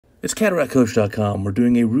It's CataractCoach.com. We're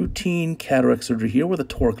doing a routine cataract surgery here with a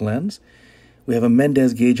toric lens. We have a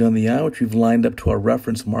Mendez gauge on the eye, which we've lined up to our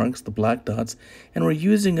reference marks, the black dots, and we're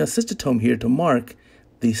using a cystotome here to mark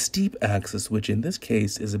the steep axis, which in this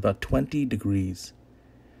case is about 20 degrees.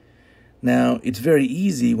 Now, it's very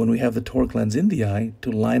easy when we have the toric lens in the eye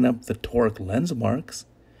to line up the toric lens marks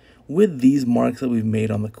with these marks that we've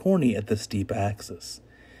made on the cornea at the steep axis.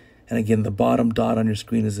 And again, the bottom dot on your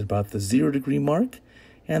screen is about the 0-degree mark,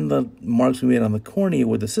 and the marks we made on the cornea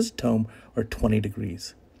with the cystotome are 20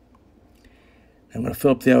 degrees. I'm going to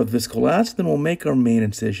fill up the eye with viscoelastic, then we'll make our main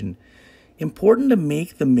incision. Important to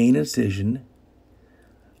make the main incision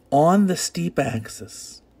on the steep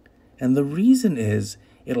axis. And the reason is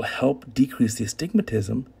it'll help decrease the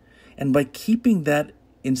astigmatism, and by keeping that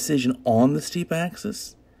incision on the steep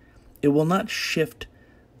axis, it will not shift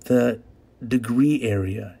the degree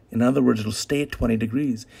area. In other words, it'll stay at 20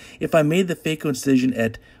 degrees. If I made the phaco incision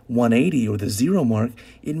at 180 or the 0 mark,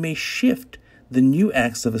 it may shift the new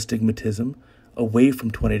axis of astigmatism away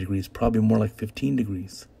from 20 degrees, probably more like 15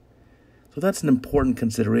 degrees. So that's an important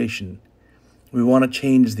consideration. We want to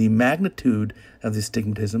change the magnitude of the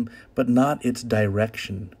astigmatism, but not its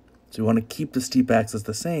direction. So we want to keep the steep axis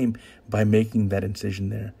the same by making that incision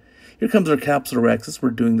there. Here comes our capsular axis. We're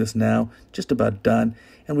doing this now, just about done,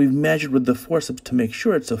 and we've measured with the forceps to make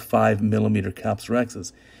sure it's a 5mm capsular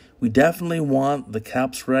axis. We definitely want the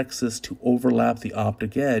capsular axis to overlap the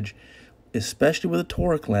optic edge, especially with a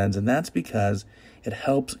toric lens, and that's because it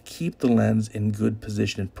helps keep the lens in good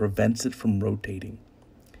position and prevents it from rotating.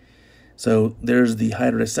 So there's the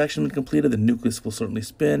hydrodissection completed. The nucleus will certainly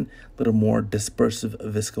spin, a little more dispersive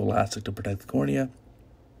viscoelastic to protect the cornea.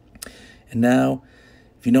 And now,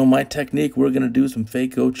 if you know my technique, we're going to do some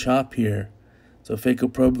phaco chop here. So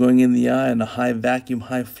phaco probe going in the eye in a high vacuum,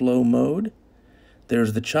 high flow mode.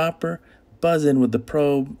 There's the chopper, buzz in with the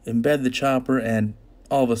probe, embed the chopper, and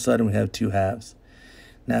all of a sudden we have two halves.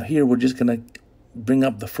 Now here we're just going to bring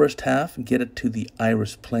up the first half and get it to the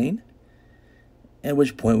iris plane, at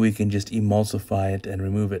which point we can just emulsify it and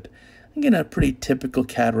remove it. Again, a pretty typical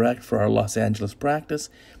cataract for our Los Angeles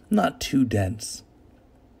practice, not too dense.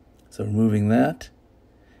 So removing that.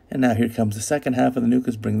 And now here comes the second half of the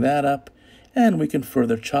nucleus, bring that up, and we can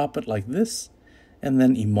further chop it like this, and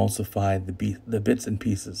then emulsify the bits and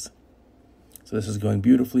pieces. So this is going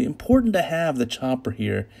beautifully. Important to have the chopper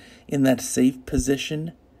here in that safe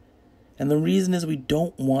position. And the reason is we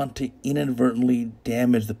don't want to inadvertently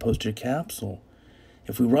damage the posterior capsule.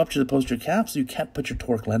 If we rupture the posterior capsule, you can't put your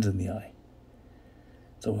toric lens in the eye.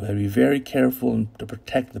 So we have to be very careful to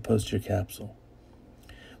protect the posterior capsule.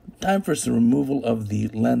 Time for some removal of the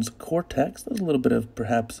lens cortex. There's a little bit of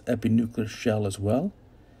perhaps epinuclear shell as well.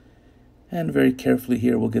 And very carefully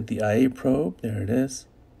here we'll get the IA probe. There it is.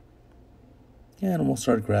 And we'll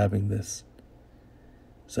start grabbing this.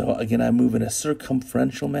 So again, I move in a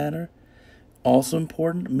circumferential manner. Also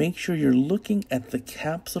important, make sure you're looking at the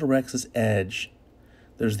capsular axis edge.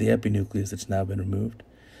 There's the epinucleus that's now been removed.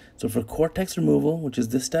 So for cortex removal, which is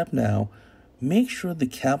this step now, make sure the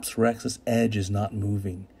capsular axis edge is not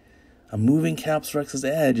moving. A moving capsular axis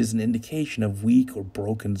edge is an indication of weak or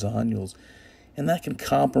broken zonules, and that can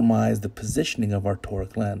compromise the positioning of our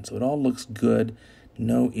toric lens. So it all looks good.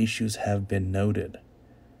 No issues have been noted.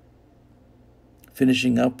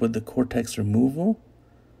 Finishing up with the cortex removal,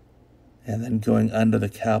 and then going under the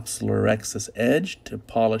capsular axis edge to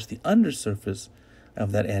polish the undersurface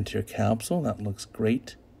of that anterior capsule. That looks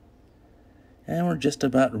great. And we're just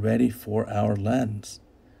about ready for our lens.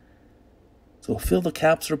 So we'll fill the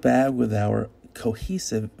capsular bag with our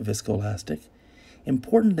cohesive viscoelastic.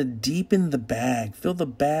 Important to deepen the bag. Fill the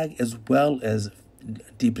bag as well as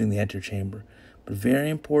deepening the anterior chamber. But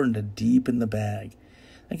very important to deepen the bag.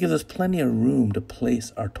 That gives us plenty of room to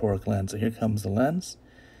place our toric lens. So here comes the lens,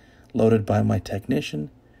 loaded by my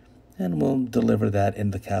technician, and we'll deliver that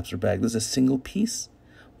in the capsular bag. This is a single piece,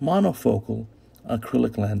 monofocal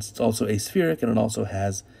acrylic lens. It's also aspheric, and it also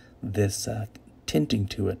has this tinting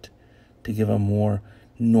to it to give a more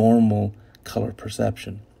normal color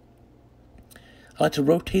perception. I like to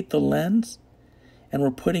rotate the lens, and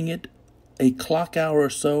we're putting it a clock hour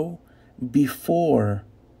or so before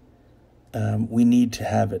we need to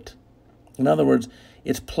have it. In other words,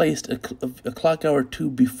 it's placed a clock hour or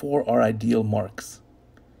two before our ideal marks.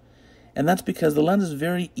 And that's because the lens is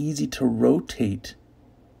very easy to rotate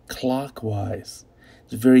clockwise.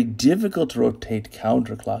 It's very difficult to rotate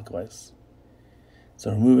counterclockwise. So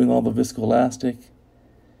removing all the viscoelastic,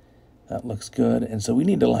 that looks good. And so we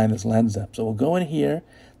need to line this lens up. So we'll go in here.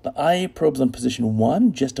 The IA probe's on position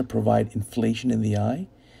 1 just to provide inflation in the eye.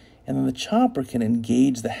 And then the chopper can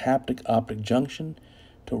engage the haptic optic junction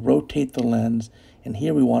to rotate the lens, and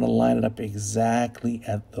here we want to line it up exactly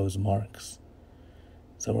at those marks.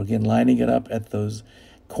 So we're again lining it up at those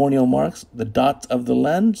corneal marks. The dots of the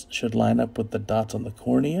lens should line up with the dots on the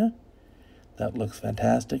cornea. That looks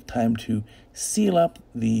fantastic. Time to seal up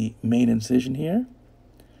the main incision here.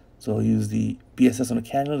 So I'll use the BSS on a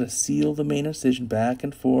cannula to seal the main incision back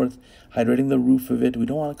and forth, hydrating the roof of it. We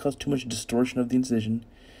don't want to cause too much distortion of the incision.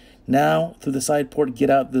 Now, through the side port, get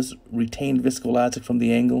out this retained viscoelastic from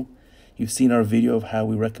the angle. You've seen our video of how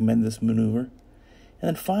we recommend this maneuver. And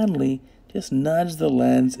then finally, just nudge the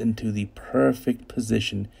lens into the perfect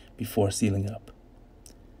position before sealing up.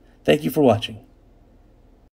 Thank you for watching.